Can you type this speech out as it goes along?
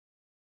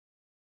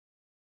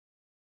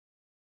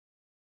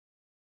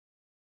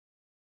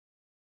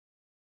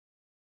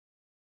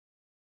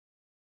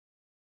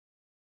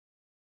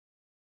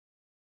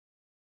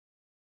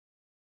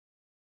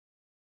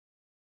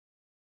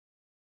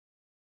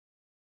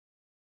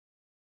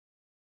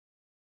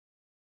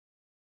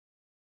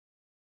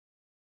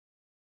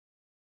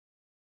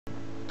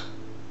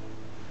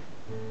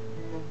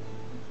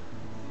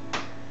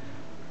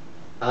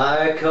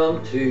I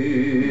come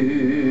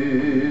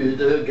to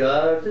the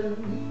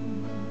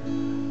garden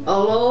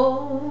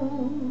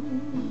alone,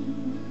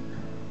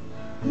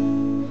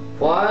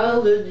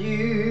 while the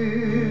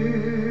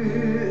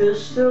dew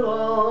is still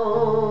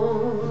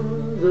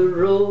on the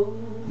roses,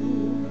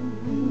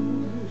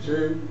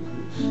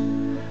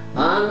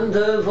 and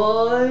the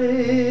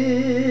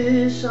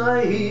voice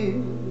I hear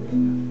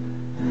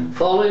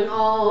falling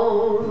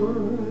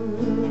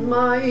on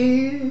my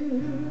ear,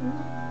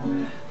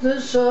 the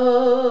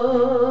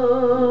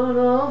Son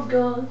of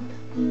God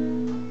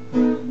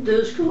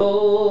discloses,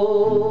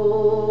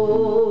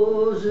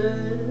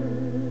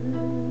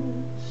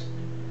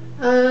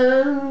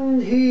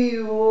 and He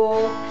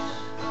walks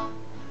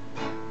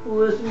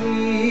with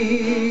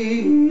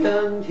me,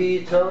 and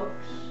He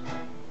talks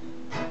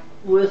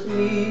with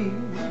me,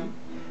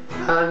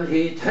 and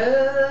He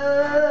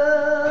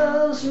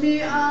tells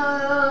me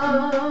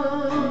I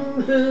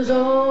am His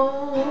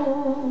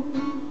own.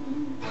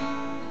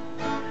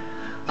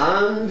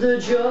 And the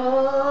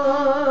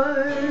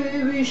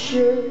joy we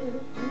share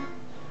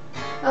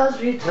as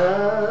we tarry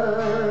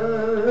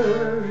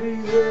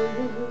there,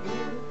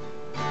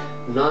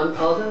 none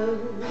other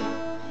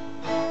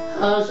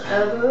has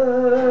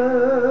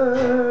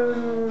ever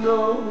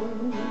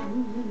known.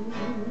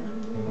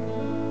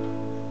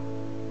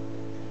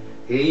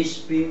 He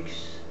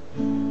speaks,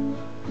 and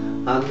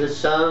the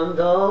sound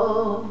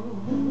of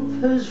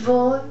His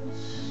voice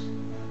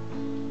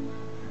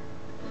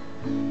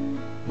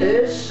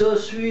is so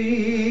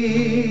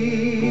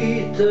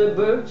sweet, the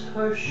birds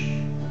hush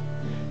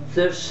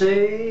their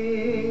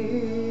singing,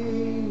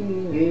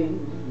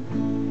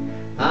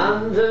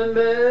 and the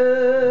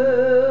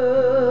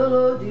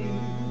melody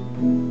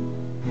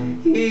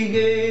He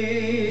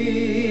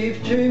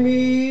gave to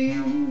me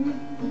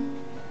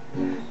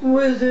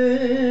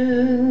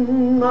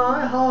within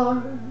my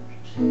heart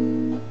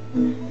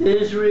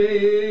is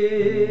ringing,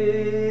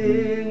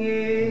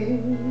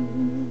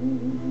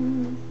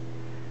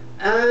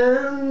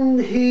 and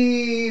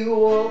He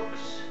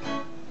walks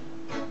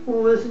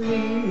with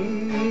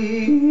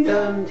me,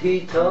 and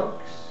He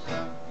talks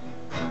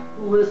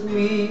with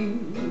me,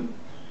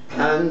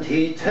 and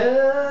He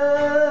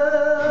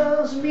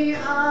tells me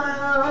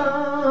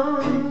I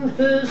am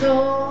His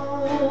own.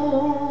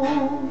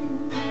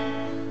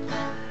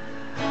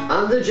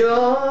 And the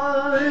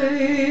joy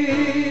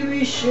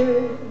we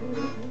share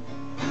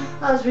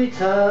as we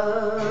tarry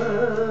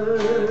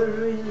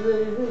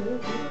there,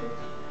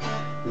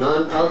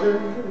 none other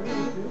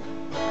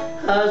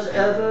has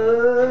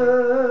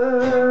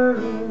ever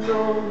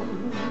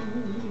known.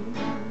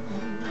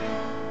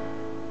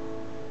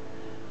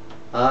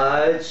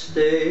 I'd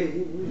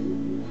stay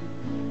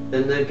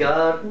in the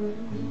garden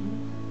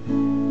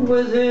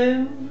with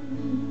Him,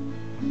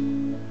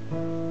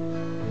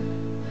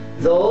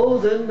 though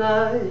the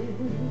night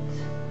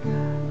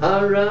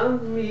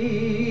around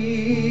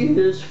me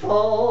is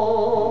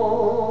falling,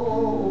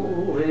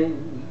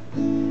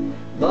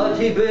 but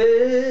He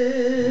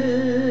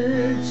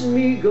bids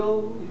me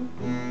go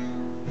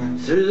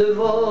through the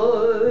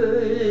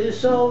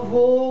voice of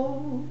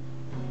woe.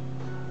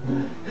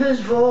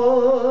 His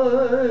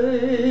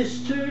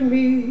voice to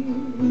me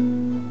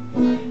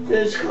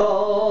is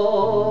calling,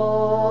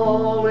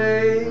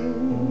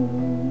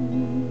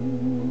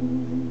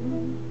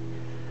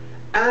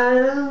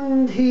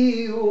 and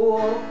He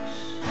walks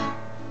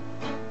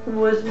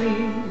with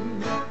me,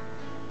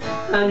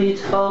 and He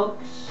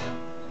talks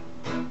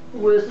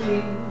with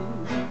me,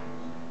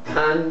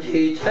 and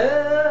He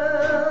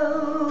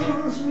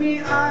tells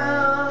me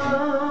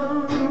I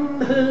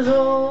am His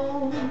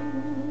own.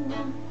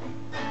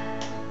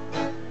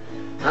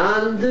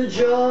 And the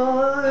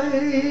joy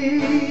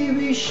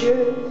we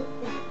share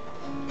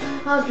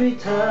as we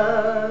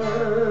tarry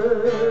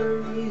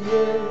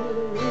there,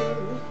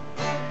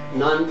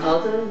 none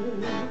other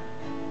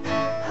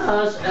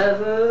has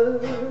ever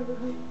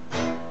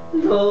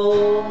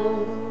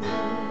known.